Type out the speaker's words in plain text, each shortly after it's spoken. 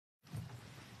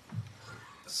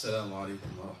السلام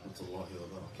عليكم ورحمة الله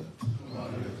وبركاته.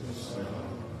 وعليكم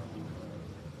السلام.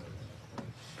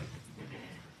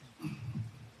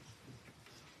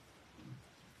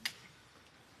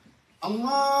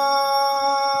 الله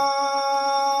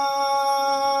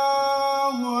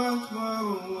أكبر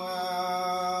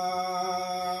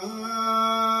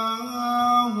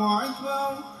الله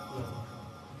أكبر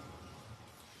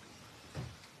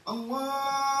الله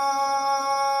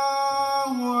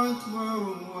أكبر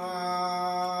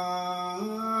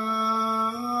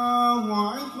الله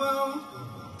أكبر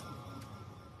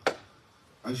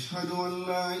أشهد أن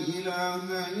لا إله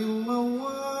إلا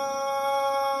الله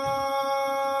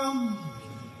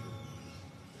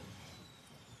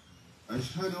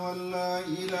أشهد أن لا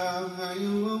إله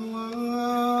إلا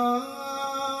الله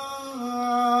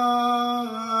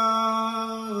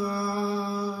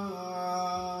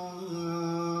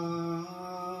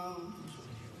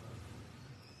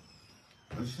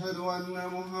أشهد أن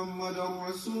محمدا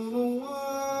رسول الله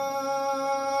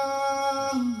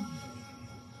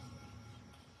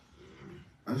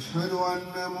أشهد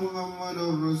أن محمدا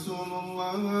رسول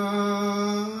الله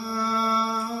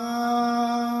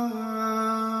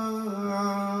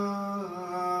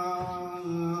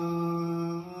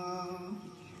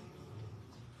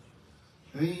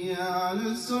حي على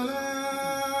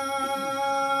الصلاة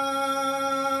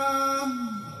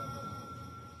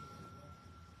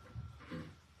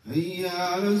حي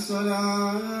على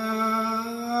الصلاة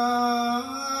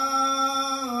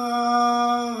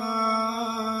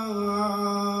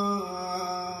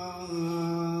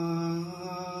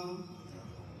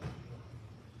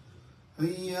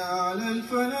حي على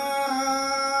الفلاح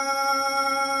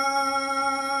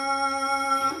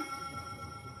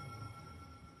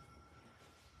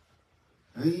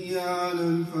حي على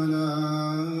الفلاح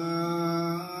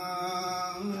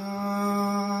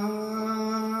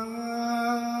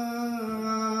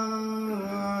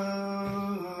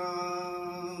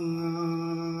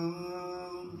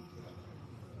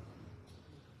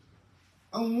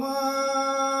الله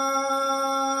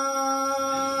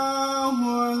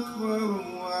أكبر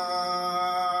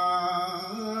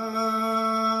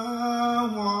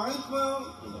الله أكبر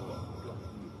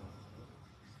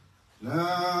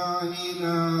لا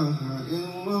إله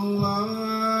إلا الله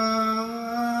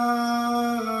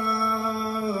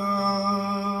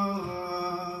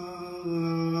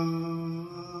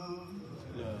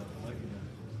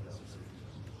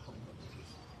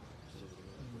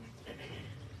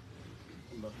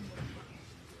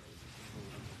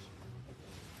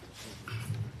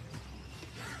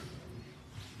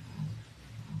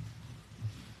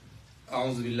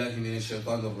أعوذ بالله من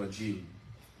الشيطان الرجيم.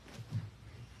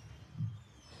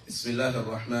 بسم الله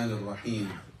الرحمن الرحيم.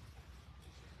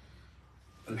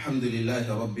 الحمد لله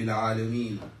رب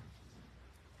العالمين،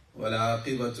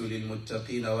 والعاقبة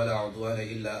للمتقين ولا عدوان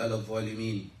إلا على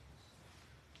الظالمين،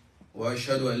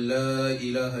 وأشهد أن لا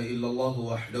إله إلا الله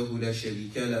وحده لا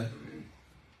شريك له،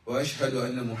 وأشهد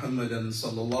أن محمدا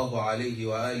صلى الله عليه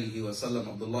وآله وسلم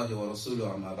عبد الله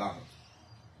ورسوله أما بعد.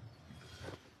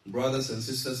 Brothers and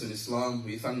sisters in Islam,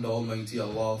 we thank the Almighty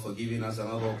Allah for giving us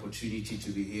another opportunity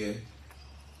to be here.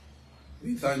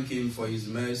 We thank Him for His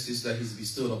mercies that He's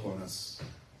bestowed upon us.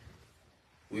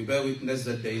 We bear witness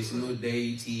that there is no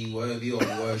deity worthy of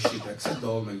worship except the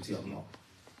Almighty Allah.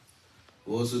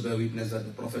 We also bear witness that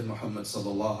the Prophet Muhammad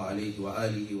sallallahu alayhi wa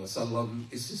alihi wa sallam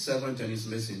is His servant and His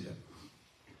messenger.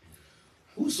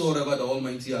 Whosoever the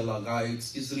Almighty Allah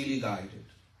guides is really guided.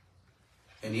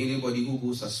 And anybody who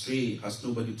goes astray has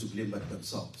nobody to blame but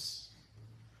themselves.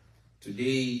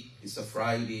 Today is a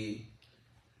Friday,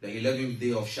 the 11th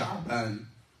day of Sha'ban,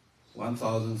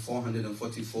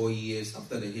 1444 years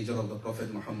after the hijrah of the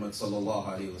Prophet Muhammad sallallahu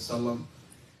alaihi wasallam.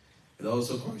 It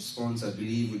also corresponds, I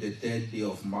believe, with the 3rd day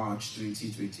of March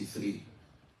 2023.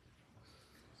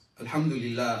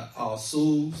 Alhamdulillah, our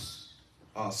souls,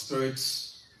 our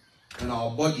spirits, and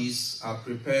our bodies are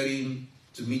preparing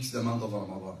to meet the month of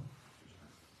Ramadan.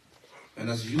 And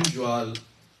as usual,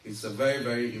 it's a very,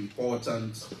 very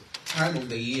important time of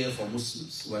the year for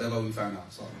Muslims, wherever we find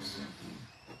ourselves.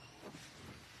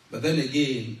 But then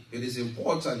again, it is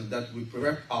important that we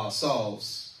prep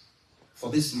ourselves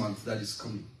for this month that is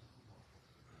coming.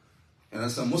 And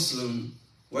as a Muslim,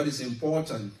 what is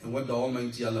important and what the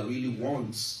Almighty Allah really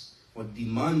wants, what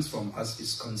demands from us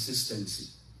is consistency.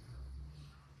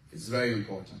 It's very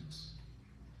important.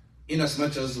 In as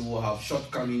much as we will have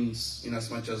shortcomings, in as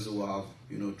much as we will have,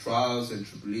 trials and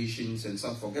tribulations and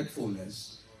some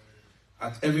forgetfulness,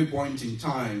 at every point in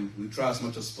time, we try as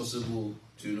much as possible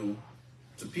to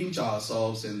pinch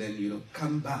ourselves and then,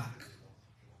 come back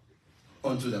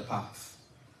onto the path.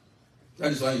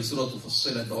 That is why in Surah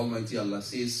Al-Fussilat, the Almighty Allah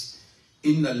says,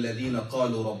 إِنَّ الَّذِينَ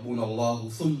قَالُوا رَبُّنَا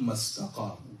اللَّهُ ثُمَّ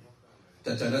اسْتَقَامُوا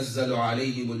تَتَنَزَّلُ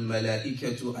عَلَيْهِمُ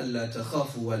الْمَلَائِكَةُ أَلَّا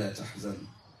تَخَافُوا وَلَا تَحْزَنُوا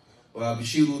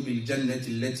وَأَبْشِرُوا بِالْجَنَّةِ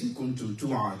الَّتِي كُنْتُمْ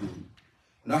تُوعَدُونَ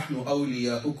نَحْنُ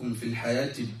أَوْلِيَاؤُكُمْ فِي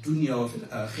الْحَيَاةِ الدُّنْيَا وَفِي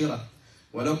الْآخِرَةِ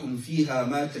وَلَكُمْ فِيهَا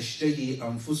مَا تَشْتَهِي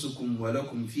أَنفُسُكُمْ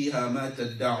وَلَكُمْ فِيهَا مَا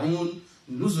تَدَّعُونَ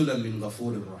نُزُلًا مِنْ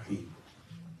غَفُورٍ رَحِيمٍ.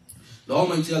 The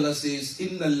Almighty Allah says,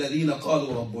 إِنَّ الَّذِينَ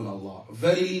قَالُوا رَبُّنَا اللَّهُ.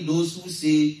 Verily those who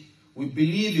say, we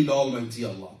believe in the Almighty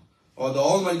Allah, or the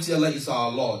Almighty Allah is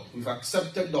our Lord, we've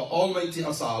accepted the Almighty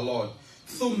as our Lord,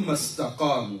 ثُمَّ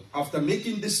اسْتَقَامُوا. After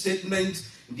making this statement,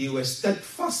 they were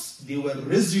steadfast, they were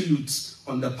resolute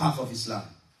on the path of Islam.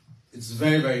 It's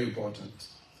very, very important.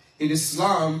 In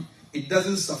Islam, it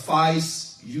doesn't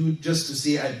suffice you just to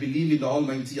say, I believe in the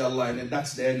Almighty Allah, and then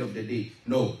that's the end of the day.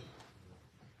 No.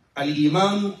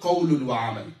 Al-Imanu qawlun wa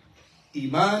amal.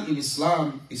 Iman in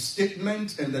Islam is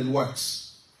statement and then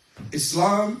works.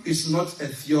 Islam is not a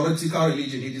theoretical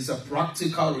religion, it is a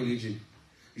practical religion.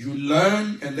 You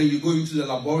learn and then you go into the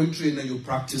laboratory and then you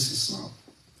practice Islam.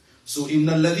 So, إِنَّ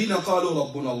الَّذِينَ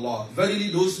قَالُوا رَبُّنَا اللَّهُ. Verily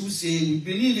those who say, we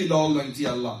believe in the Almighty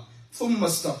Allah, ثُمَّ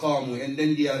اسْتَقَامُوا, and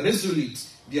then they are resolute,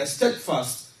 they are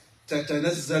steadfast,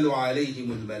 تَتَنَزَّلُ عَلَيْهِمُ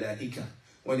الْمَلَائِكَةِ.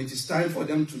 When it is time for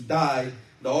them to die,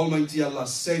 the Almighty Allah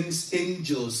sends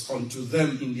angels unto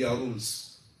them in their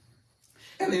rooms.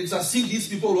 And it's as if these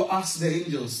people will ask the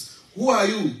angels, who are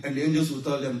you? And the angels will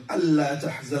tell them, أَلَّا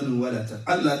تَحْزَنُوا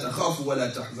أَلَّا تَخَافُوا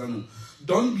وَلَا تَحْزَنُوا.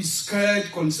 Don't be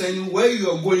scared concerning where you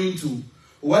are going to.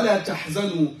 وَلَا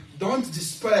تَحْزَنُوا. Don't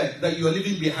despair that you are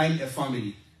leaving behind a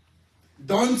family.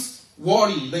 Don't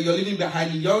worry that you're leaving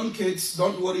behind young kids.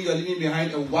 Don't worry you're leaving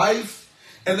behind a wife.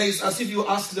 And then it's as if you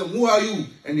ask them, who are you?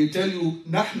 And they tell you,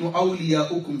 نَحْنُ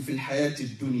أَوْلِيَاؤُكُمْ فِي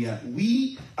الْحَيَاةِ الدُّنْيَا.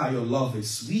 We are your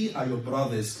lovers. We are your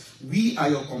brothers. We are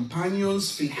your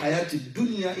companions فِي الْحَيَاةِ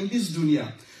الدُّنْيَا. In this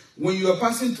dunya. When you are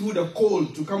passing through the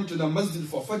cold to come to the masjid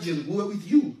for Fajr, we are with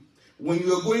you. When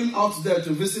you are going out there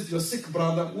to visit your sick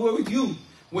brother, we are with you.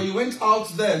 When you went out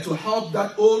there to help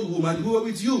that old woman, who are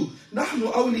with you.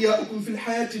 نَحْنُ أَوْلِيَاؤُكُمْ فِي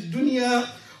الْحَيَاةِ الدُّنْيَا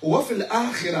وَفِي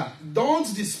الْآخِرَةِ.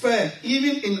 Don't despair.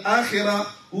 Even in Akhirah,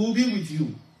 we will be with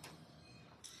you.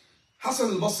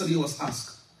 Hassan al-Basri was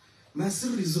asked, مَا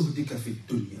سِرِّ زُهْدِكَ فِي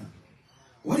الدُّنْيا.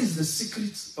 What is the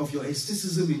secret of your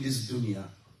asceticism in this dunya?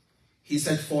 He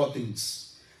said 4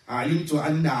 things. عَلِمْتُ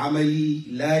أَنَّ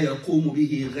عَمَلِي لَا يَقُومُ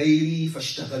بِهِ غَيْرِي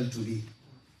فَاشْتَغَلْتُ بِهِ.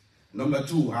 Number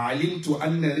 2, عَلِمْتُ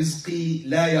أَنَّ رِزْقِي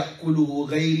لَا يَأْكُلُهُ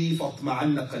غَيْرِي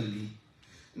فَاطْمَعَنَّ قَلْبِي.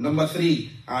 Number 3,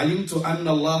 عَلِمْتُ أَنَّ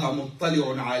اللَّهَ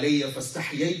مُطَّلِعٌ عَلَيَّ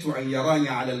فَاسْتَحْيَيْتُ أَنْ يَرَانِي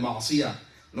عَلَى الْمَعْصِيَةِ.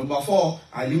 Number 4,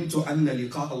 عَلِمْتُ أَنَّ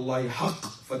لِقَاءَ اللَّهِ حَقٌّ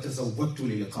فَتَزَوَّدْتُ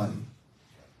لِلِقَائِهِ.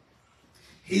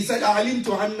 He said, عَلِمْتُ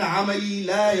أَنَّ عَمَلِي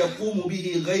لَا يَقُومُ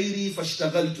بِهِ غَيْرِي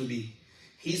فَاشْتَغَلْتُ بِهِ.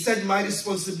 He said, my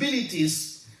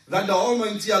responsibilities that the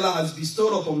Almighty Allah has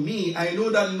bestowed upon me, I know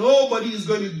that nobody is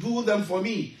going to do them for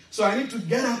me. So I need to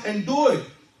get up and do it.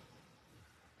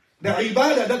 The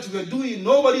ibadah that we are doing,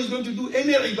 nobody is going to do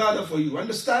any ibadah for you.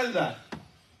 Understand that.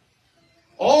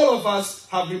 All of us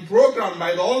have been programmed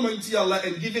by the Almighty Allah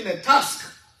and given a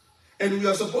task. And we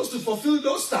are supposed to fulfill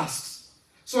those tasks.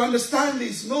 So understand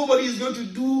this. Nobody is going to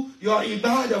do your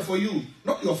ibadah for you.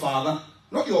 Not your father,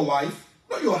 not your wife,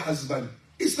 not your husband.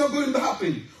 It's not going to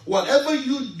happen. Whatever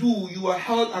you do, you are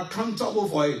held accountable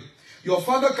for it. Your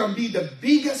father can be the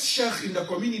biggest sheikh in the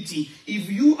community. If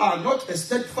you are not a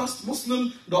steadfast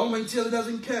Muslim, the Almighty Allah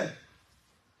doesn't care.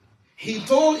 He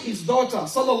told his daughter,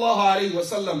 sallallahu alayhi wa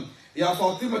sallam, Ya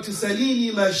Fatima,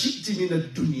 salini ma shi'ti min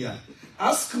ad-dunya.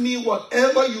 Ask me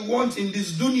whatever you want in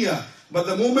this dunya. But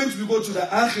the moment we go to the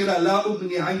akhirah, la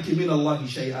ugni anki min Allahi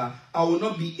shay'a. I will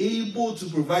not be able to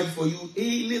provide for you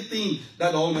anything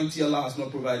that the Almighty Allah has not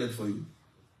provided for you.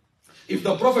 If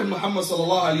the Prophet Muhammad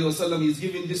sallallahu alaihi wasallam is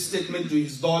giving this statement to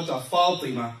his daughter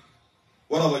Fatima,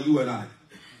 what about you and I?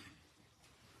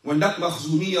 When that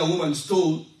Makhzumiyya woman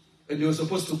stole and they were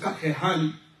supposed to cut her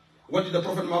hand, what did the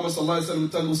Prophet Muhammad sallallahu alaihi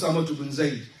wasallam tell Usama ibn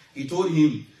Zayd? He told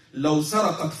him, لو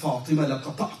سرقت فاطمة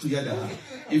لقطعت يدها.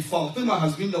 If Fatima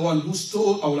has been the one who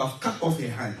stole, I will have cut off her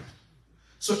hand.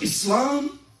 So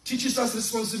Islam teaches us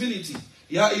responsibility.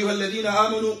 يا أيها الذين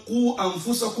آمنوا قوا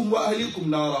أنفسكم وأهليكم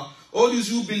نارا. All those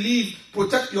who believe,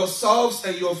 protect yourselves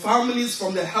and your families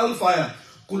from the hellfire.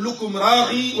 كلكم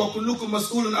راعي وكلكم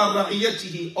مسؤول عن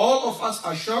رعيته. All of us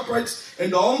are shepherds,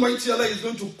 and the Almighty Allah is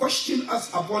going to question us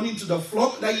according to the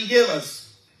flock that He gave us.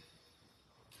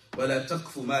 ولا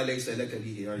تقف ما ليس لك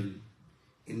به علم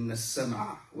إن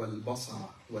السمع والبصر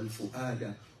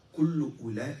والفؤاد كل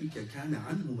أولئك كان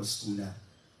عنه مسؤولا.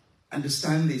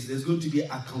 Understand this. There's going to be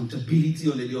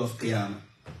accountability on the day of Qiyamah.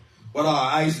 What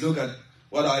our eyes look at,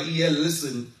 what our ear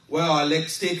listen, where our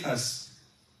legs take us,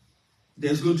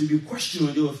 there's going to be a question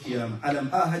on the day of Qiyamah. Alam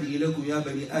ahadi ilakum ya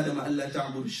bani Adam alla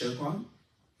ta'budu shaytan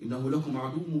innahu lakum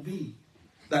aduwwun mubin.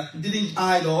 That didn't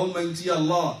I, the Almighty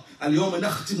Allah, اليوم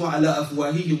نختم على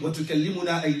أفواههم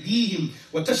وتكلمنا أيديهم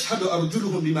وتشهد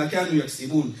أرجلهم بما كانوا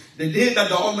يكسبون. The day that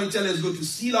the Almighty Allah is going to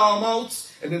seal our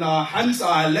mouths, and then our hands,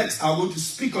 our legs are going to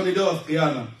speak on the day of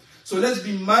Qiyamah. So let's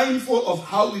be mindful of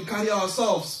how we carry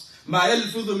ourselves. ما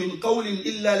يلفظ من قول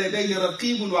إلا لديه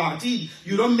رقيب وعتيد.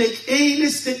 You don't make any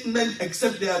statement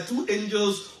except there are two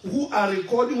angels who are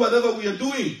recording whatever we are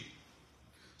doing.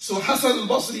 So Hassan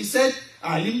al-Basri said,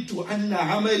 علمت أن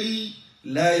عملي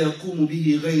لا يقوم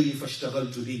به غيري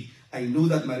فاشتغلت به. I know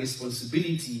that my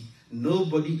responsibility,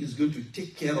 nobody is going to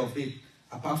take care of it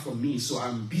apart from me, so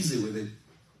I'm busy with it.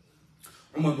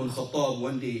 Umar bin Khattab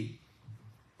one day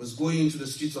was going into the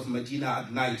streets of Medina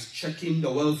at night, checking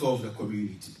the welfare of the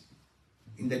community.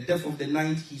 In the depth of the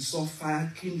night, he saw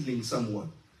fire kindling somewhat.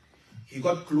 He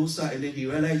got closer and then he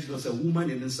realized it was a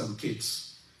woman and then some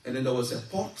kids. And then there was a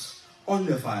pot on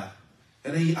the fire.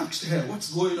 And then he asked her,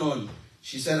 what's going on?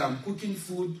 She said, I'm cooking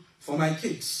food for my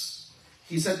kids.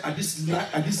 He said, at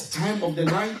this time of the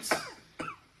night,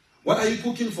 what are you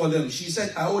cooking for them? She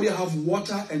said, I already have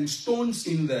water and stones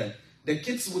in there. The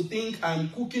kids will think I'm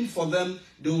cooking for them.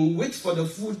 They will wait for the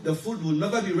food. The food will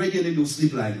never be ready and they will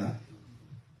sleep like that.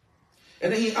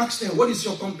 And then he asked her, what is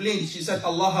your complaint? She said,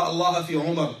 Allah fi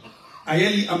Umar.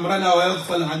 Ayali amrana wa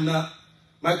yaghfal anna.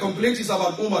 My complaint is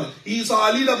about Umar. He is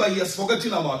our leader, but he has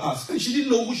forgotten about us. And she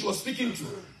didn't know who she was speaking to.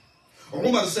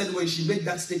 Umar said when she made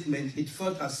that statement, it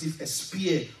felt as if a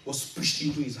spear was pushed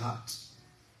into his heart.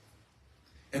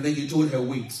 And then he told her,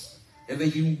 wait. And then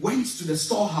he went to the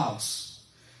storehouse.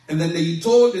 And then he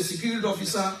told the security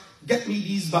officer, get me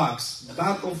these bags.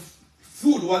 Bag of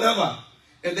food, whatever.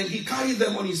 And then he carried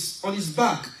them on his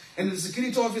back. And the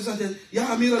security officer said,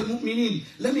 Ya Amir al-Mu'mineen,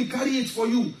 let me carry it for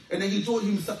you. And then he told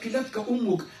him, Thaqilatka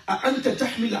ummuk, a'anta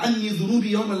tahmil anni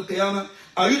dhunubi yawm al-qiyamah.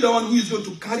 Are you the one who is going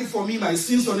to carry for me my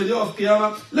sins on the day of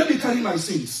Qiyamah? Let me carry my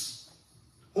sins.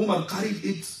 Umar carried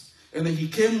it. And then he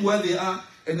came where they are.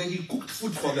 And then he cooked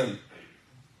food for them.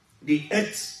 They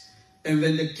ate. And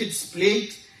then the kids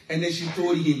played. And then she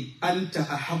told him, Anta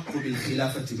ahaqqu bil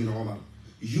khilafati min Umar.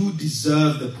 You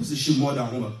deserve the position more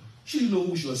than Umar. She didn't know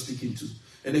who she was speaking to.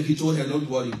 And then he told her, don't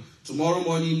worry. Tomorrow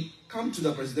morning, come to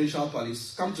the presidential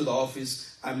palace. Come to the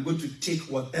office. I'm going to take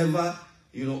whatever,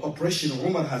 oppression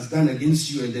Umar has done against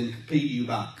you and then pay you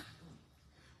back.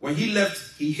 When he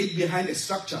left, he hid behind a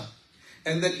structure.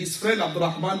 And then his friend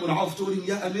Abdurrahman bin Auf told him,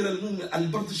 Ya Amir al-Mu'min,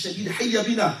 al-Bard al-Shadid, hayya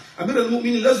bina. Amir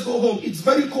al-Mu'min, let's go home. It's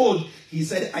very cold. He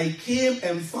said, I came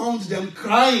and found them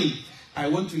crying. I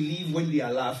want to leave when they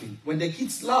are laughing. When the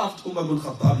kids laughed, Umar bin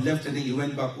Khattab left and then he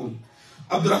went back home.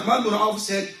 Abdurrahman bin Auf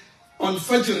said, on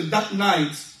Fajr that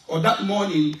night or that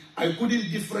morning, I couldn't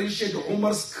differentiate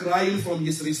Umar's crying from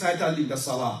his recital in the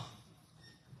Salah.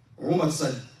 Umar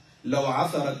said, لو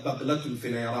عثرت بغلة في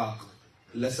العراق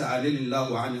لسألني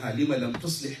الله عنها لما لم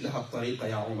تصلح لها الطريق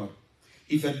يا عمر.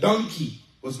 If a donkey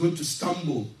was going to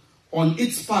stumble on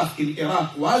its path in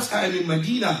Iraq whilst I am in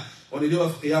Medina, on the day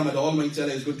of Qiyamah, the Almighty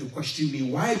Allah is going to question me,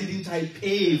 why didn't I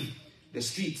pave the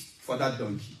street for that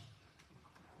donkey?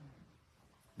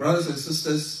 Brothers and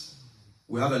sisters,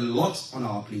 we have a lot on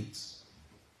our plates.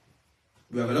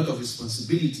 We have a lot of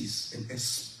responsibilities, and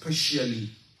especially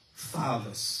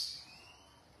fathers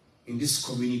in this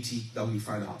community that we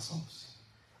find ourselves.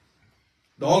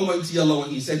 The Almighty Allah, when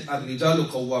He said, Ar-rijalu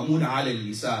qawwamuna 'ala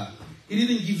an-nisa, He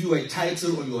didn't give you a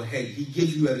title on your head. He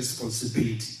gave you a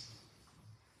responsibility.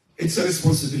 It's a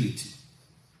responsibility.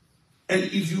 And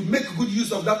if you make good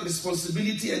use of that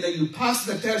responsibility and then you pass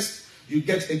the test, you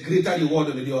get a greater reward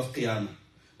on the day of Qiyamah.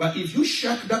 But if you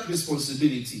shirk that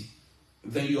responsibility,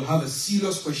 then you have a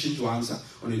serious question to answer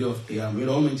on the day of Qiyamah. May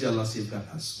the Almighty Allah safeguard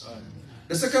us.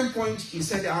 The second point, he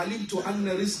said, عَلِمْتُ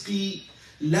أَنَّ رِزْقِي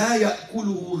لَا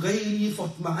يَأْكُلُهُ غَيْرِي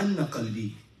فَاطْمَأَنَّ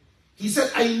قَلْبِي. He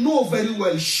said, I know very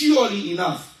well, surely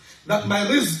enough, that my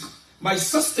rizq, my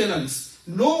sustenance,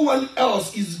 no one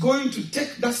else is going to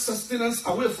take that sustenance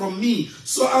away from me.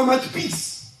 So I'm at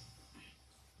peace.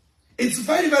 It's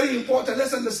very, very important.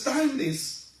 Let's understand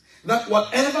this. That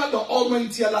whatever the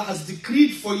Almighty Allah has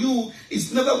decreed for you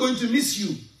is never going to miss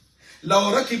you.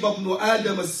 لو ركب ابن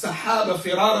آدم السحاب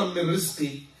فرارا من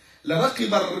رزقه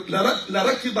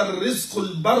لركب الرزق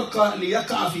البرق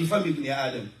ليقع في فم ابن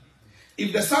آدم.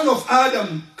 If the son of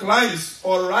Adam climbs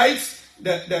or rides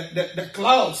the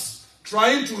clouds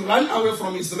trying to run away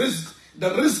from his rizq,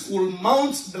 the rizq will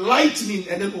mount the lightning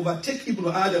and then overtake Ibn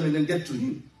Adam and then get to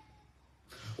him.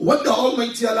 What the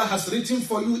Almighty Allah has written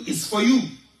for you is for you.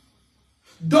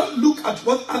 Don't look at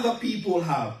what other people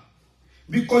have.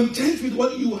 Be content with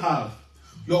what you have.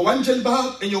 Your one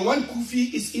jalbab and your one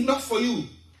kufi is enough for you.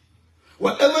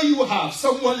 Whatever you have,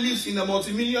 someone lives in a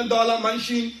multi-million-dollar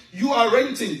mansion, you are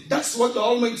renting. That's what the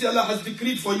Almighty Allah has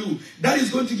decreed for you. That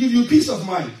is going to give you peace of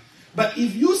mind. But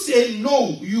if you say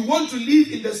no, you want to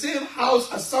live in the same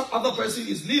house as some other person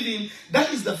is living,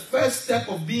 that is the first step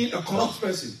of being a corrupt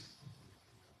person.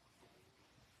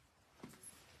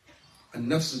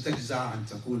 النفس تجزع أن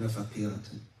تكون فقيرة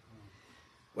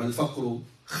والفقر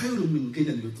خير من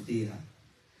غنى يطغيها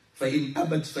فإن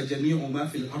أبت فجميع ما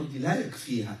في الأرض لا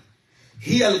يكفيها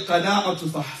هي القناعة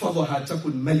فاحفظها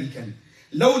تكن ملكا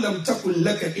لو لم تكن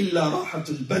لك إلا راحة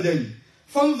البدن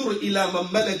فانظر إلى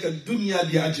من ملك الدنيا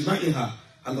بأجمعها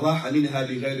هل راح منها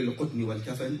بغير القطن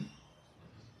والكفن.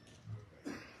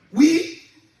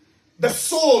 The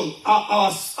soul,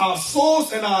 our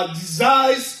souls and our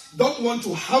desires don't want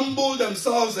to humble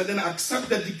themselves and then accept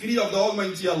the decree of the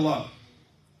Almighty Allah.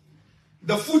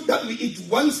 The food that we eat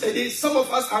once a day, some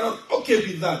of us are not okay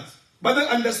with that. But then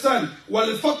understand,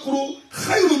 وَالْفَقْرُ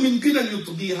خَيْرٌ مِنْ غِنًى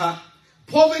يُطْغِيهَا.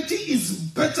 Poverty is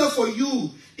better for you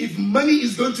if money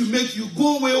is going to make you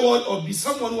go wayward or be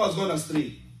someone who has gone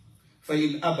astray.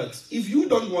 فَإِنْ أَبَتْ. If you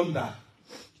don't want that,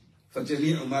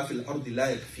 فَجَمِيعُ مَا فِي الْأَرْضِ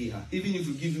لَا يَكْفِيهَا. Even if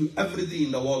we give you everything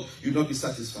in the world, you'll not be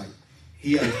satisfied.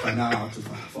 هِيَ الْقَنَاعَةُ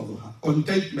فَاحْفَظُهَا.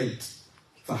 Contentment,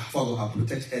 فَاحْفَظُهَا.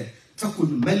 Protect her.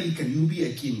 تَكُنْ مَلِكًا. You be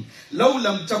a king. لَوْ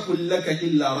لَمْ تَكُنْ لَكَ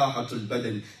إِلَّا رَاحَةُ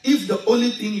الْبَدَنِ. If the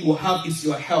only thing you have is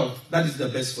your health, that is the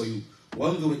best for you.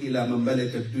 وَانْظُرْ إِلَى مَنْ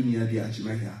مَلَكَ الدُّنْيَا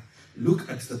بِأَجْمَعِهَا. Look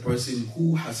at the person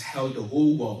who has held the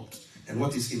whole world and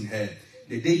what is in her.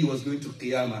 The day he was going to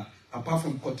Qiyamah, apart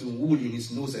from cotton wool in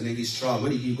his nose and in his straw,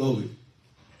 where did he go with?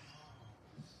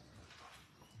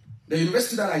 The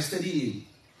university that I studied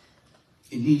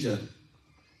in Niger,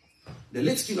 the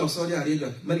late king of Saudi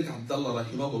Arabia, Malik Abdullah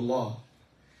Rahimahullah,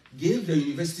 gave the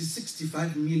university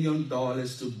 $65 million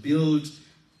to build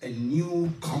a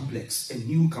new complex, a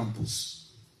new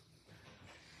campus.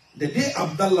 The day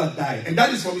Abdullah died, and that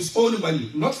is from his own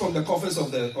money, not from the coffers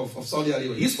of Saudi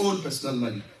Arabia, his own personal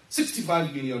money,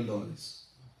 $65 million.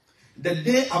 The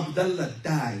day Abdullah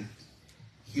died,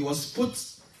 he was put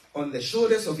on the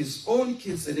shoulders of his own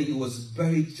kids and then he was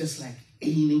buried just like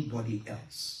anybody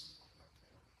else.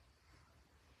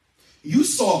 You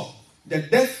saw the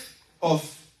death of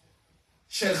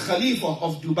Sheikh Khalifa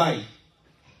of Dubai.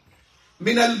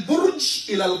 Min al-Burj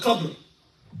ila al-Qabr.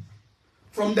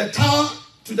 From the tower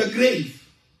to the grave.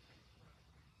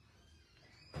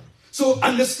 So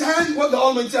understand what the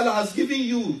Almighty Allah has given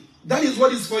you. That is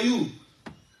what is for you.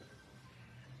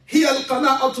 هي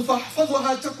القناعة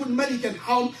فاحفظها تكن ملكا.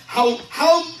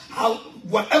 How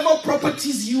whatever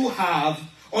properties you have,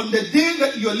 on the day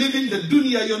that you're living the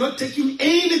dunya, you're not taking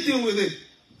anything with it.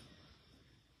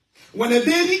 When a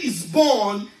baby is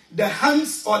born, the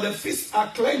hands or the fists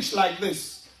are clenched like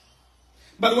this.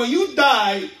 But when you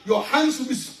die, your hands will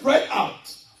be spread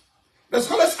out. The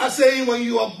scholars are saying when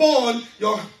you are born,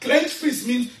 your clenched fist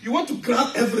means you want to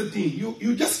grab everything.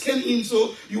 You just came in,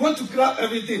 so you want to grab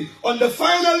everything. On the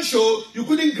final show, you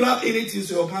couldn't grab anything,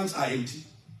 so your hands are empty.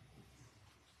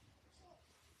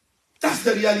 That's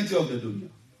the reality of the dunya.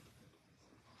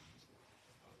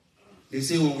 They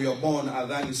say when we are born,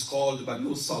 adhan is called, but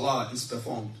no salah is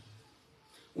performed.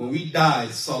 When we die,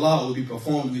 salah will be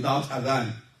performed without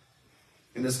adhan.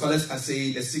 And the scholars are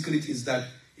saying the secret is that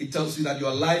it tells you that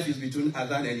your life is between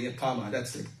adhan and iqamah.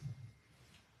 That's it.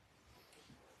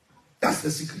 That's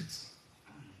the secret.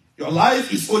 Your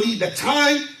life is only the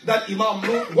time that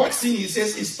Imam walks in, he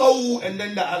says, Istawu, and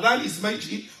then the adhan is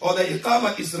mentioned, or the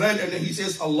iqamah is read, and then he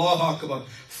says, Allahu Akbar.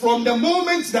 From the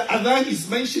moment the adhan is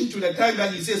mentioned to the time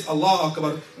that he says, Allahu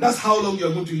Akbar, that's how long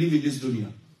you're going to live in this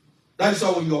dunya. That's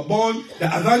why when you're born, the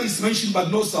adhan is mentioned,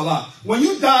 but no salah. When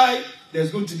you die,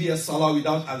 there's going to be a salah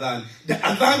without adhan. The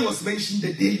adhan was mentioned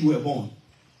the day you were born.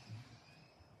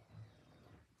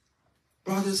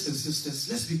 Brothers and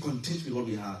sisters, let's be content with what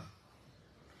we have.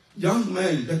 Young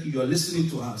men that you are listening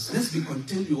to us, let's be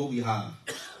content with what we have.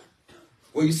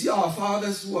 When you see our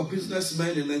fathers who are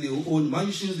businessmen and then they own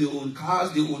mansions, they own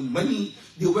cars, they own money,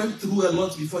 they went through a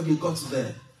lot before they got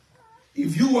there.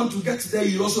 If you want to get there,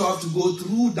 you also have to go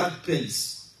through that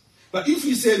place. But if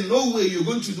you say, no way, you're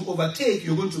going to overtake,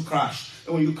 you're going to crash.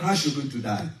 And when you crash, you're going to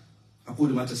die.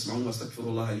 أقول ما تسمعون واستغفر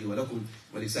الله لي ولكم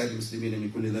ولسائر المسلمين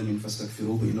من كل ذنب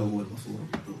فاستغفروه إنه هو الغفور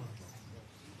الرحيم.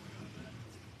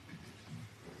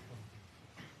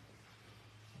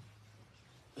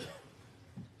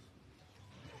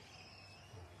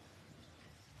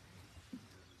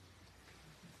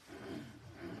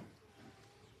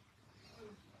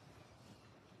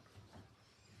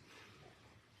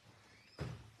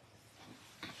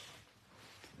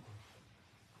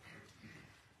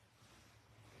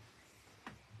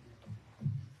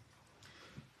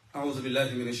 أعوذ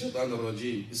بالله من الشيطان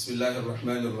الرجيم بسم الله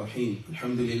الرحمن الرحيم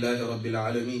الحمد لله رب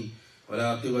العالمين ولا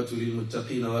عقبة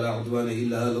للمتقين ولا عدوان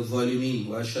إلا على الظالمين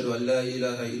وأشهد أن لا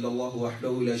إله إلا الله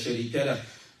وحده لا شريك له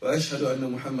وأشهد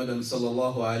أن محمدا صلى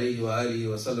الله عليه وآله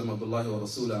وسلم عبد الله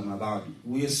ورسوله أما بعد.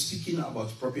 We are speaking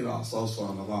about preparing ourselves for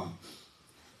Ramadan.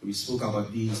 We spoke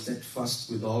about being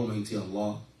steadfast with the Almighty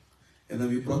Allah, and then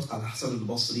we brought Al-Hasan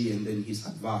al-Basri and then his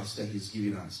advice that he's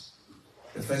giving us.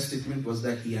 The first statement was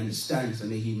that he understands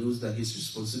and he knows that his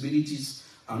responsibilities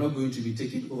are not going to be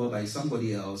taken over by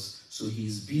somebody else, so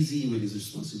he's busy with his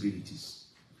responsibilities.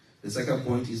 The second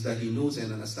point is that he knows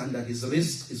and understands that his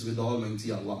risk is with the Almighty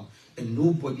Allah, and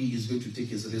nobody is going to take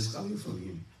his risk away from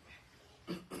him.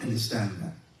 Understand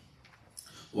that.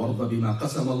 وَرْضَ بِمَا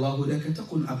قَسَمَ اللَّهُ لَكَ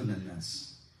تَكُنْ أَغْنَى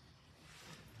النَّاسِ.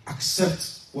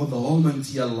 Accept what the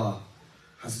Almighty Allah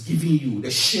has given you, the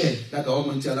share that the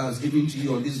Almighty Allah has given to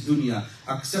you on this dunya.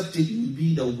 Accept it, you will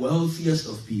be the wealthiest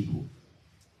of people.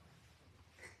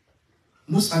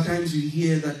 Most of the times you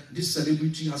hear that this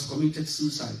celebrity has committed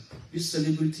suicide. This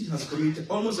celebrity has committed,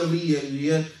 almost every year you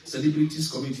hear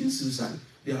celebrities committing suicide.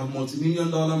 They have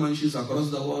multi-million-dollar mansions across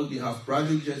the world, they have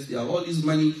private jets, they have all this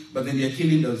money, but then they are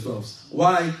killing themselves.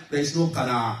 Why? There is no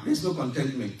qana'ah, there is no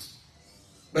contentment.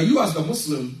 But you as the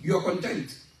Muslim, you are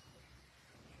content.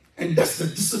 And that's the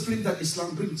discipline that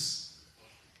Islam brings.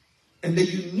 And then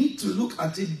you need to look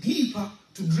at it deeper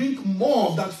to drink more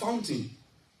of that fountain.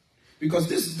 Because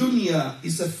this dunya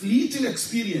is a fleeting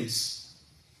experience.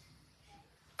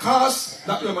 Cars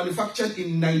that were manufactured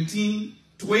in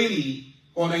 1920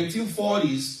 or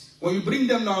 1940s, when you bring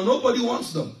them now, nobody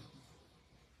wants them.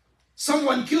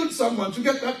 Someone killed someone to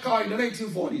get that car in the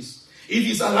 1940s. If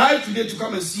he's alive today to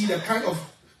come and see the kind of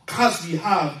cars we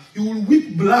have, he will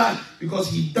weep blood because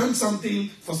he done something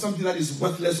for something that is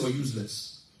worthless or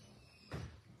useless.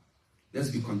 Let's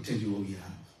be content with what we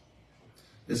have.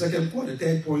 The second point, the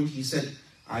third point, he said,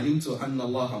 "Alimtu anna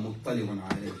Allah muttali'un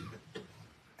alayhi."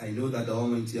 I know that the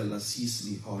Almighty Allah sees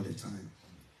me all the time.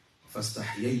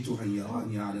 فَاسْتَحْيَيْتُ أَنْ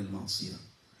يَرَانِي عَلَى الْمَعْصِيَةِ.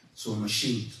 So I'm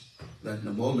ashamed that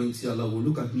the Almighty Allah will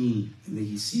look at me and then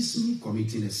he sees me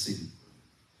committing a sin.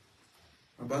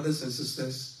 My brothers and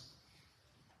sisters,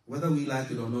 whether we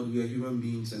like it or not, we are human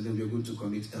beings and then we are going to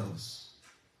commit else.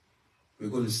 We're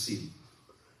going to sin.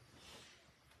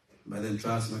 But then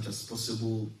try as much as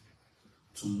possible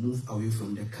to move away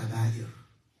from the kabair,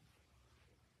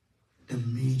 the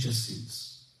major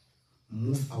sins.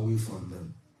 Move away from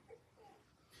them.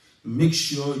 Make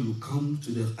sure you come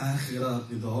to the akhirah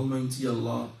with the Almighty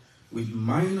Allah with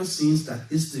minor sins that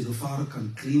istighfar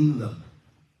can clean them.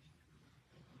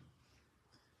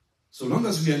 So long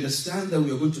as we understand that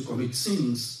we are going to commit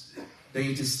sins, then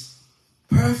it is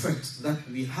perfect that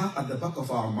we have at the back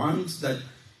of our minds that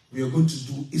we are going to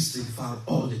do istighfar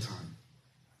all the time.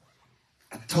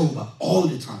 At-tawbah all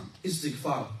the time.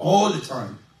 Istighfar all the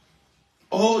time.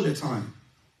 All the time.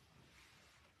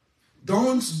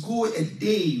 Don't go a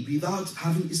day without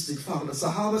having istighfar. The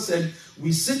Sahaba said,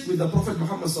 we sit with the Prophet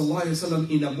Muhammad sallallahu alaihi wasallam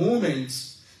in a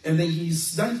moment, and then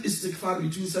he's done istighfar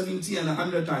between 70 and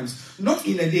 100 times. Not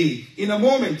in a day, in a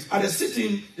moment. At a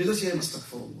sitting, they just hear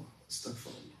astaghfirullah,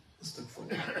 astaghfirullah,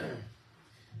 astaghfirullah.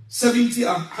 70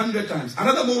 or 100 times.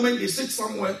 Another moment, they sit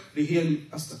somewhere, they hear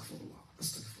astaghfirullah,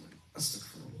 astaghfirullah,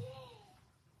 astaghfirullah.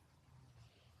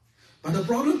 But the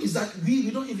problem is that we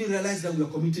don't even realize that we are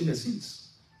committing the sins.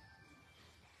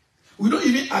 We don't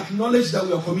even acknowledge that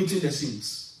we are committing the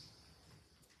sins.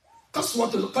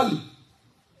 Qaswatul qalb.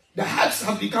 The hearts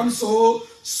have become so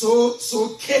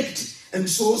caked and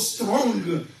so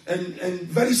strong and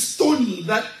very stony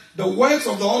that the words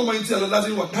of the Almighty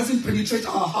Allah doesn't penetrate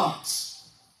our hearts.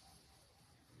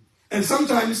 And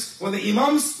sometimes when the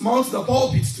imams mount the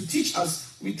pulpits to teach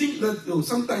us, we think that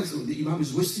sometimes the imam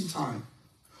is wasting time.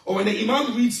 Or when the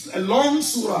imam reads a long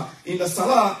surah in the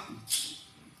salah,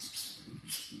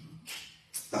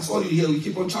 that's all you hear. We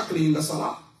keep on chuckling in the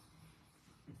salah.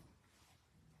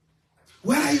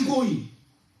 Where are you going?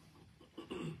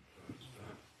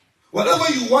 Whatever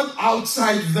you want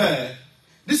outside there,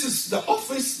 this is the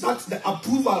office that the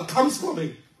approval comes from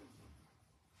it.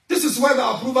 This is where the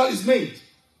approval is made.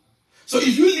 So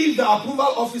if you leave the approval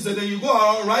office and then you go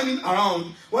around running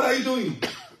around, what are you doing?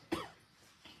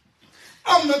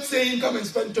 I'm not saying come and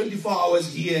spend 24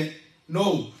 hours here.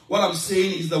 No. What I'm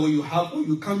saying is that when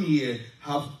you come here,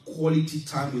 have quality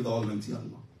time with Almighty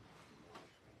Allah.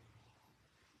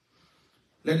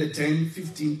 Let the 10,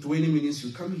 15, 20 minutes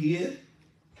you come here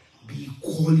be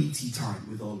quality time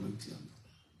with Almighty Allah.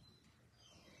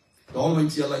 The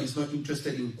Almighty Allah is not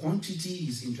interested in quantity,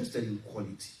 He's interested in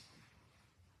quality.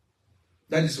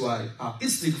 That is why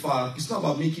istighfar is not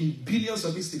about making billions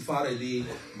of istighfar a day,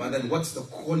 but then what's the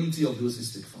quality of those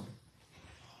istighfar?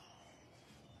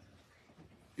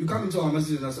 You come into our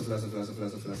masjid and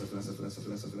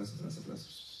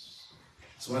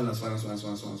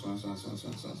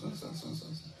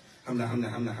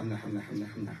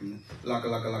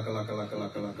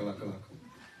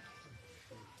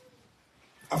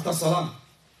after salah,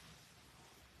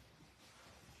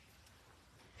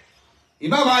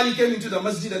 Imam Ali came into the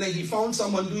masjid and then he found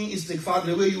someone doing istighfar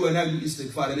the way you and I do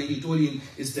istighfar, and then he told him,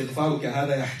 istighfaruka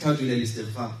hada yahtaju ila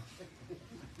istighfar.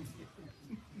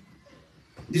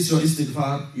 This is your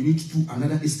istighfar, you need to do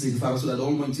another istighfar so that the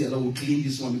Almighty Allah will clean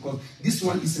this one, because this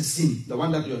one is a sin. The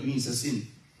one that you are doing is a sin.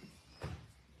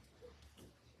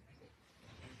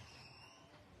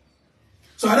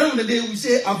 So at the end of the day we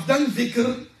say, I've done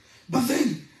dhikr, but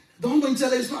then the Almighty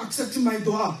Allah is not accepting my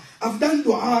dua. I've done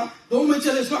dua, the Almighty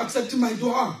Allah is not accepting my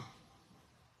dua.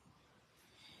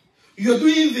 You're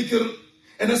doing dhikr,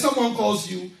 and then someone calls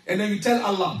you, and then you tell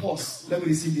Allah, pause, let me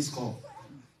receive this call.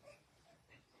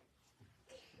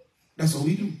 That's what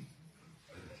we do.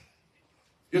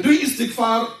 You're doing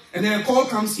istighfar, and then a call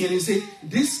comes in and you say,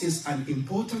 this is an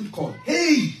important call.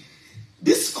 Hey,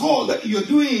 this call that you're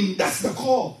doing, that's the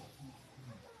call.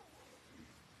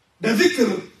 The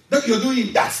dhikr that you're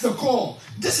doing, that's the call.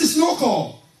 This is no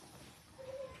call.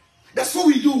 That's what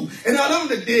we do. And at the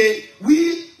end of the day,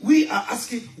 we are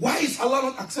asking, why is Allah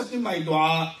not accepting my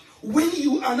dua? When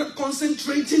you are not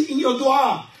concentrating in your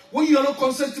dua, when you are not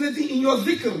concentrating in your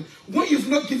dhikr, when you've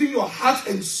not given your heart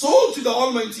and soul to the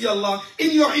Almighty Allah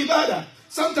in your ibadah.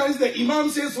 Sometimes the imam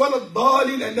says, "Wala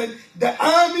dalin," and then the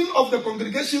amin of the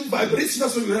congregation vibrates.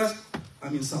 That's what you ask,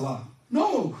 I'm in salah.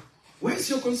 No. Where's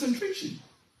your concentration?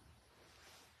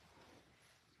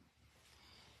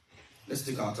 Let's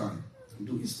take our time and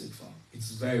do istighfar.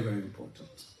 It's very, very important.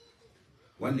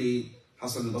 One day,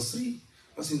 Hassan al-Basri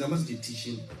was in the masjid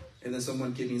teaching, and then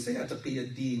someone came in and said, Ya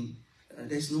Taqiyya-d-Din,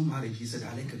 there's no marriage. He said,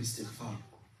 Alayka bi-istighfar.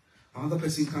 Another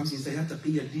person comes in and says, Ya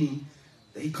Taqiyya-d-Din,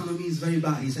 the economy is very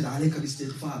bad. He said, Alayka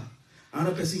bi-istighfar.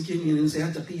 Another person came in and said,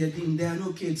 Ya Taqiyya-d-Din, there are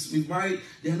no kids. We've married,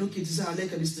 there are no kids. He said,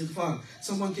 Alayka bi-istighfar.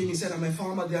 Someone came and said, I'm a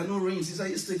farmer, there are no rains. He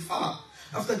said, istighfar.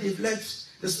 After they've left,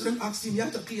 the student asked him, Ya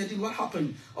Taqiyya-d-Din, what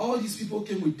happened? All these people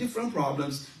came with different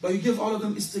problems, but you gave all of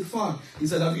them istighfar. He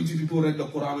said, have you two people read the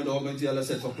Quran? And the Almighty Allah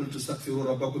said, فَقُلْتُ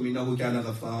اسْتَغْفِرُوا رَبَّكُمْ إِنَّهُ كَانَ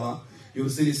غَفَّارًا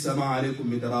يُرْسِلِ السَّمَاءَ عَلَيْكُمْ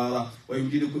مِدْرَارًا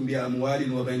وَيُمْدِدُكُمْ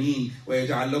بِأَمْوَالٍ وَبَنِينَ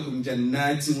وَيَجْعَلْ لَكُمْ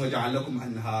جَنَّاتٍ وَيَجْعَلْ لَكُمْ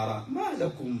أَنْهَارًا مَا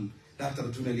لَكُمْ لَا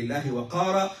تَرْجُونَ لِلَّهِ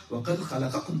وَقَارًا وَقَدْ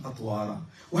خَلَقَكُمْ أَطْوَارًا.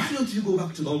 Why don't you go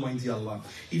back to the Almighty Allah?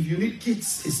 If you need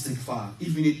kids, istighfar.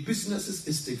 If you need businesses,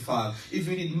 istighfar. If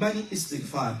you need money,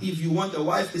 istighfar. If you want a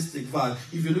wife, istighfar.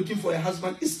 If you're looking for a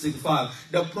husband, istighfar.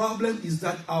 The problem is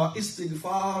that our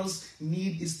istighfars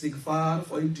need istighfar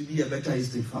for it to be a better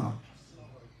istighfar.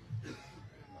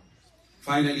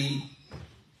 Finally,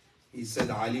 he said,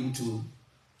 Alimtu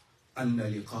anna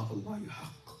liqa Allahi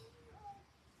haqq.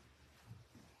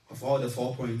 Of all the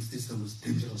 4 points, this is the most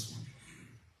dangerous one.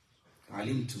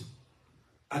 علمت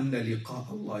أن لقاء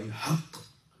الله حق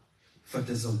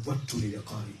فتزودت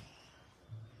للقائه.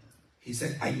 He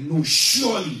said, I know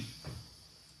surely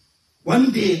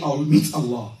one day I'll meet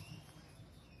Allah.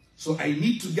 So I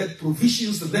need to get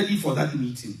provisions ready for that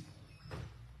meeting.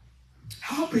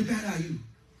 How prepared are you?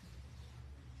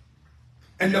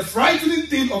 And the frightening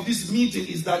thing of this meeting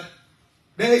is that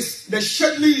the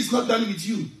scheduling is not done with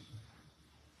you.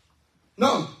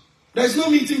 No. There's no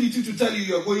meeting with you to tell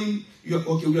you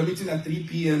okay, we are meeting at 3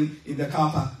 p.m. in the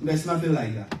car park. There's nothing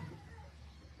like that.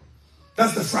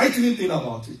 That's the frightening thing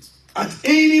about it. At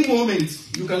any moment,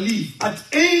 you can leave. At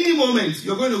any moment,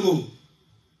 you're going to go.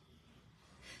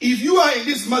 If you are in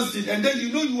this masjid and then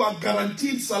you know you are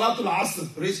guaranteed Salatul Asr,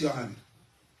 raise your hand.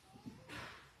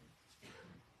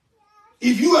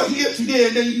 If you are here today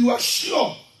and then you are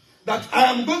sure that I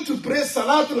am going to pray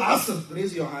Salatul Asr,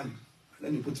 raise your hand.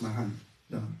 Let me put my hand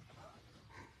down.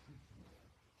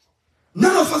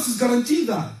 None of us is guaranteed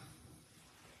that.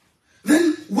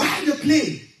 Then why the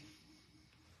play?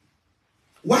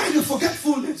 Why the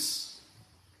forgetfulness?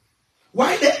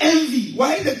 Why the envy?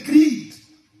 Why the greed?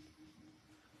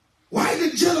 Why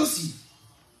the jealousy?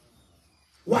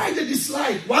 Why the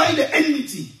dislike? Why the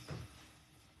enmity?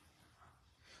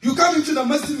 You come into the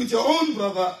masjid with your own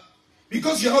brother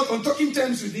because you're not on talking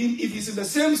terms with him. If he's in the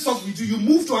same stuff with you, you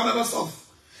move to another stuff.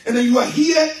 And then you are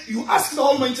here, you ask the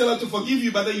Almighty Allah to forgive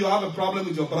you, but then you have a problem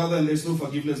with your brother and there's no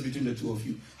forgiveness between the two of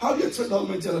you. How do you expect the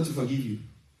Almighty Allah to forgive you?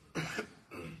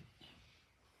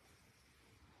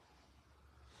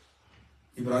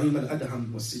 Ibrahim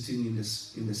al-Adham was sitting in the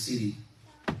city,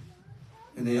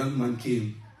 and a young man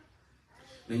came.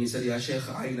 Then he said, Ya Shaykh,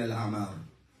 Ayn al-Amar.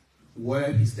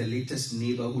 Where is the latest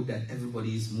neighborhood that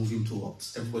everybody is moving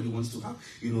towards? Everybody wants to have,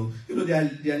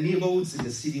 there are neighborhoods in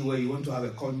the city where you want to have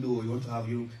a condo, or you want to have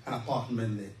an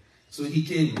apartment there. So he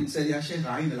came and said, Ya Shaykh,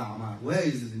 Ayn al-Amar. Where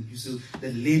is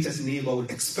the latest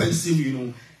neighborhood,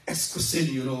 expensive,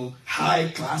 exquisite,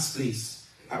 high-class place?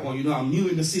 I'm new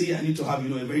in the city, I need to have,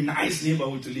 a very nice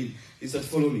neighborhood to live. He said,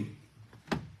 follow me.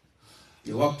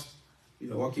 They walked,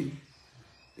 walking.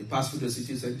 They passed through the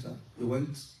city center. They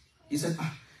went. He said,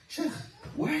 Sheikh,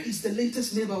 where is the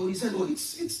latest neighborhood? He said,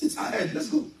 it's ahead, let's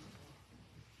go.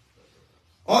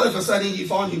 All of a sudden, he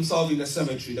found himself in the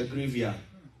cemetery, the graveyard.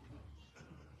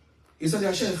 He said,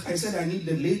 Ya Sheikh, I said, I need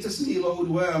the latest neighborhood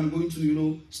where I'm going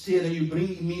to, stay, and you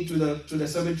bring me to the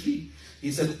cemetery.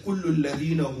 He said, كل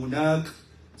الذين هناك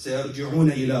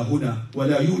سيرجعون إلى هنا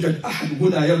ولا يوجد أحد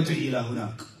هنا يرجع إلى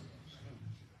هناك.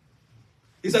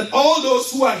 He said, all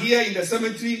those who are here in the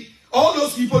cemetery, all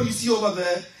those people you see over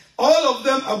there, all of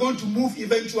them are going to move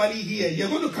eventually here. They're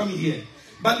going to come here.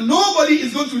 But nobody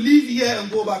is going to leave here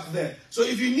and go back there. So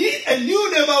if you need a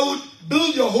new neighborhood,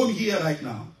 build your home here right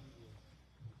now.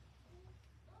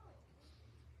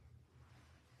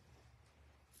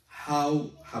 How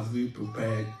have we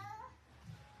prepared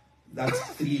that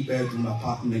 3-bedroom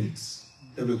apartment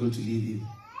that we're going to live in?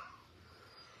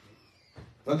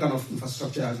 What kind of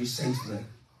infrastructure have we sent there?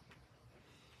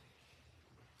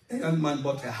 A young man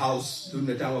bought a house during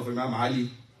the time of Imam Ali.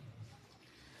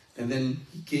 And then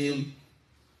he came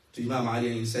to Imam Ali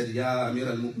and he said, Ya Amir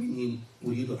al-Mu'mineen,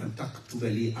 uridu an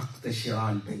taktuba li aqda shira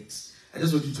al-bayt. I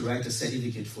just want you to write a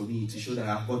certificate for me to show that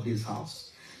I've bought this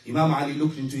house. Imam Ali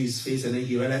looked into his face and then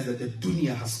he realized that the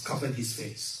dunya has covered his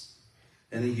face.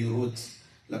 And then he wrote,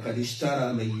 لَقَدْ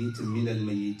اشْتَرَى مَيِّتٍ مِّنَ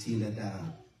الْمَيِّتِينَ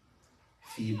دَارًا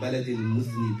في بلد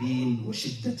المذنبين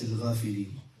وشدة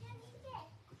الغافلين.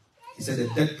 He said a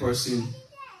dead person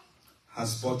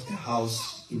has bought a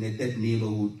house in a dead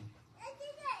neighborhood,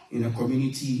 in a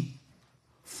community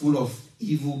full of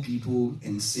evil people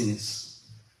and sinners.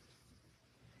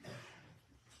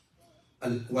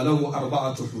 وَلَهُ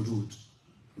أَرْبَعَةُ حُدُودٍ.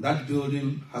 That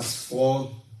building has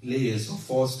 4 layers or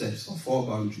 4 steps or 4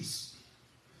 boundaries.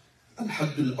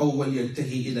 الحد الأول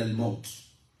ينتهي إلى الموت.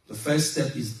 The first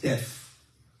step is death.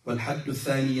 والحد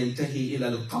الثاني ينتهي إلى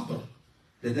القبر.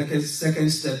 The second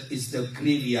step is the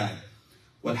graveyard.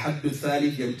 والحد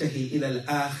الثالث ينتهي إلى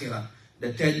الآخرة.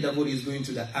 The third level is going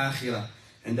to the آخرة.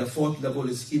 And the fourth level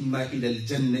is إما إلى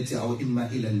الجنة أو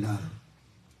إما إلى النار.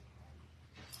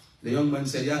 The young man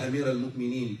said, يا أمير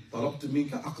المؤمنين طلبت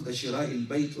منك عقد شراء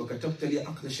البيت وكتبت لي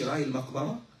عقد شراء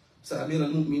المقبرة. So أمير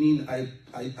المؤمنين,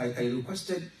 I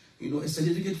requested, a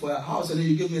certificate for a house, and then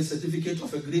you gave me a certificate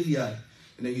of a graveyard.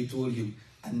 And then he told him,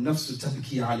 النفس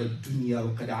تبكي على الدنيا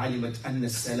وقد علمت أن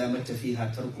السلامة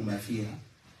فيها ترك ما فيها.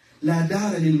 لا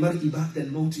دار للمرء بعد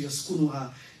الموت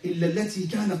يسكنها إلا التي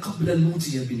كان قبل الموت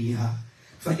يبنيها.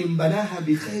 فإن بناها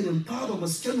بخير طاب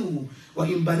مسكنه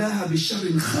وإن بناها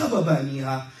بالشر خاب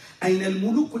بانيها. أين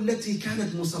الملوك التي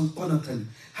كانت مسلطنة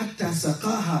حتى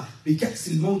سقاها بكأس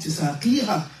الموت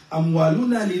ساقيها.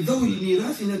 أموالنا لذوي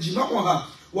الميراث نجمعها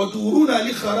ودورنا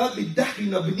لخراب الدهر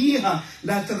نبنيها.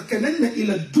 لا تركنن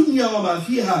إلى الدنيا وما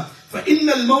فيها فإن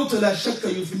الموت لا شك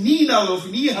يفنينا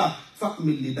ويفنيها.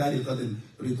 فأمل لدار غد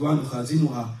رضوان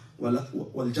خازنها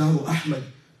والجار أحمد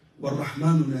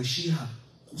والرحمن ناشيها.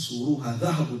 قصورها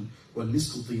ذهب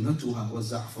والمسك طينتها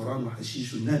والزعفران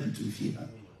حشيش نابت فيها.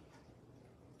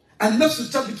 النفس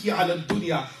تبكي على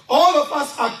الدنيا. All of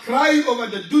us are crying over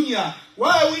the dunya.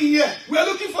 Why are we here? We are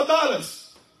looking for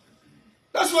dollars.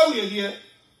 That's why we are here.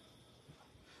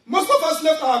 Most of us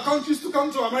left our countries to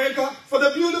come to America for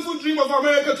the beautiful dream of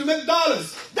America to make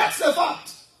dollars. That's the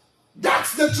fact.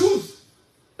 That's the truth.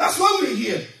 That's why we're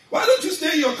here. Why don't you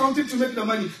stay in your country to make the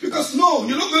money? Because no,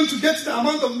 you're not going to get the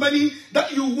amount of money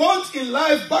that you want in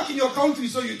life back in your country.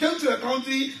 So you came to a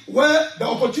country where the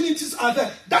opportunities are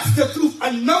there. That's the truth.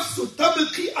 And nafsu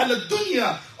tabqi ala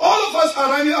dunya. All of us are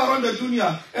running around the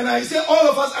dunya. And I say all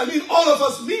of us, I mean all of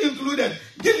us, me included.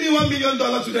 Give me $1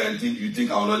 million today and you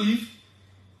think I will not leave?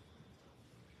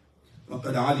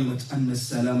 وَقَدْ عَلِمَتْ أَنَّ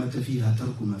السَّلَامَةَ فِيهَا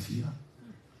تَرْكُ مَا فِيهَا.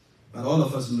 But all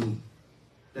of us know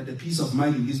that the peace of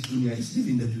mind in this dunya is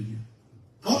living the dunya.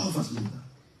 All of us know that.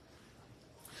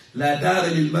 لا دار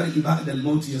للمرء بعد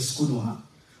الموت يسكنها.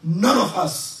 None of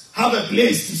us have a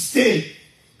place to stay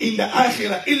in the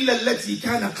akhirah إلا التي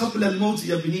كان قبل الموت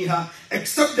يبنيها,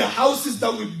 except the houses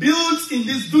that we built in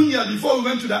this dunya before we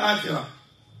went to the akhirah.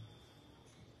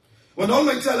 When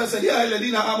Almighty Allah said, يَا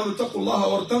الَّذِينَ آمَنُوا اتَّقُوا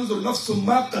اللَّهَ وَارْتَنْظُرْ نَفْسٌ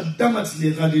مَا قَدَّمَتْ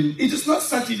لِغَدٍ. It is not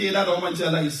Saturday that Almighty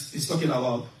Allah is talking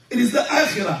about. It is the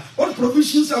akhirah. What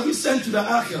provisions have we sent to the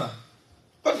akhirah?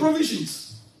 What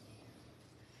provisions?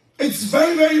 It's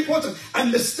very, very important.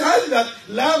 Understand that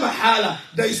la mahala,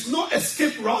 there is no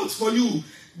escape route for you.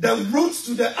 The route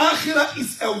to the akhirah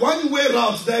is a one-way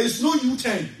route. There is no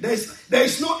U-turn. There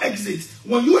is no exit.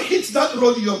 When you hit that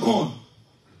road, you're gone.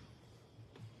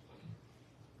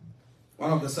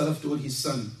 One of the Salaf told his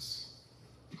sons,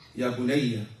 Ya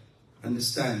Bunayya,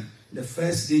 understand, the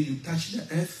first day you touch the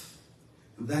earth,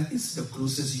 that is the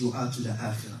closest you are to the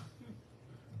akhirah.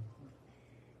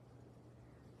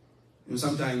 You know,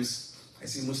 sometimes I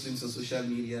see Muslims on social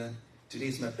media, today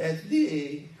is my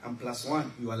birthday, I'm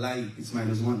 +1. You are lying, it's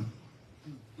 -1.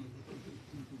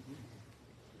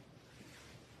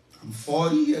 I'm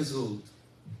 40 years old.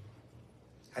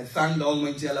 I thank the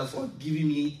Almighty Allah for giving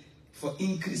me, for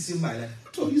increasing my life.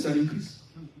 What told you is an increase?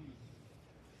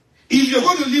 If you're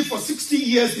going to live for 60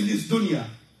 years in this dunya,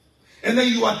 and then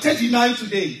you are 39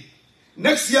 today,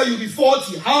 next year you'll be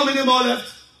 40, how many more left?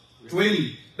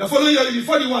 20. The following year you'll be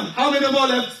 41, how many more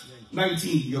left?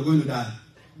 19. You're going to die.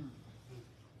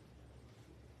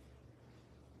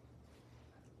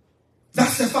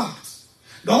 That's the fact.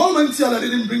 The Almighty Allah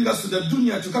didn't bring us to the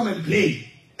dunya to come and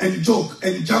play and joke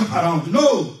and jump around.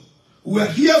 No. We are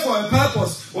here for a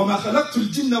purpose. وَمَا خَلَقْتُ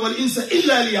الْجِنَّ وَالْإِنسَ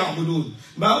إِلَّا لِيَعْبُدُونَ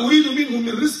مَا أُرِيدُ مِنْهُمْ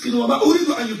مِنْ رِزْقٍ وَمَا أُرِيدُ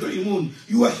أَنْ يُطْعِمُونَ.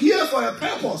 You are here for a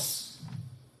purpose.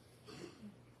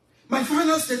 My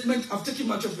final statement, I've taken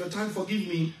much of your time, forgive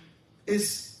me,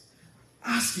 is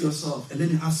ask yourself, and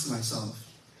let me ask myself,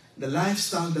 the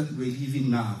lifestyle that we're living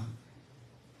now,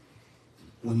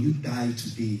 when you die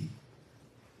today,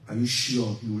 are you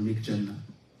sure you will make Jannah?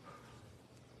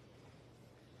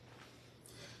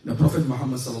 The Prophet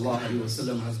Muhammad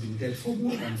ﷺ has been dead for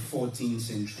more than 14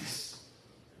 centuries.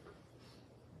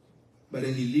 But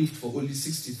then he lived for only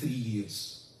 63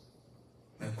 years.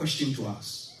 My question to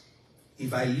us,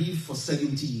 if I live for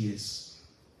 70 years,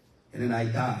 and then I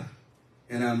die,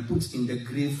 and I'm put in the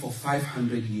grave for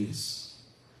 500 years,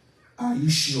 are you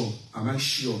sure, am I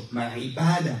sure, my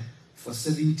ibadah for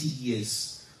 70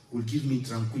 years will give me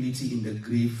tranquility in the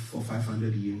grave for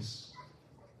 500 years?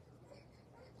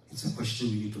 It's a question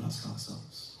we need to ask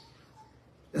ourselves.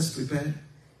 Let's prepare.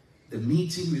 The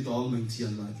meeting with Almighty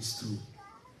Allah is through.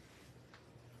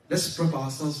 Let's prep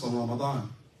ourselves for Ramadan.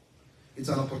 It's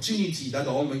an opportunity that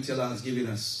the Almighty Allah has given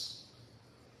us.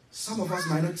 Some of us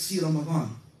might not see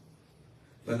Ramadan.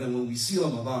 But then when we see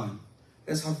Ramadan,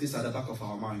 let's have this at the back of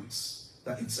our minds.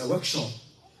 That it's a workshop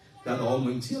that the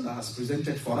Almighty Allah has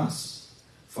presented for us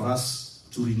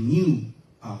to renew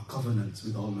our covenant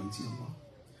with Almighty Allah.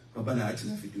 ربنا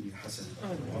آتنا في الدنيا حسنة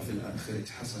وفي الآخرة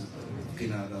حسنة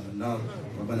وقنا عذاب النار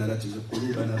ربنا لا تزغ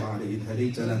قلوبنا بعد إذ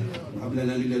هديتنا وهب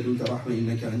لنا من لدنك رحمة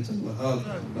إنك أنت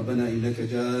الوهاب ربنا إنك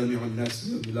جامع الناس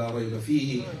لا ريب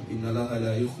فيه إن الله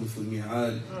لا يخلف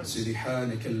الميعاد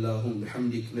سبحانك اللهم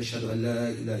بحمدك نشهد أن لا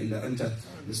إله إلا أنت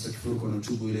نستغفرك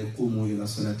ونتوب إليك قوموا إلى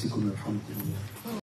صلاتكم يرحمكم الله.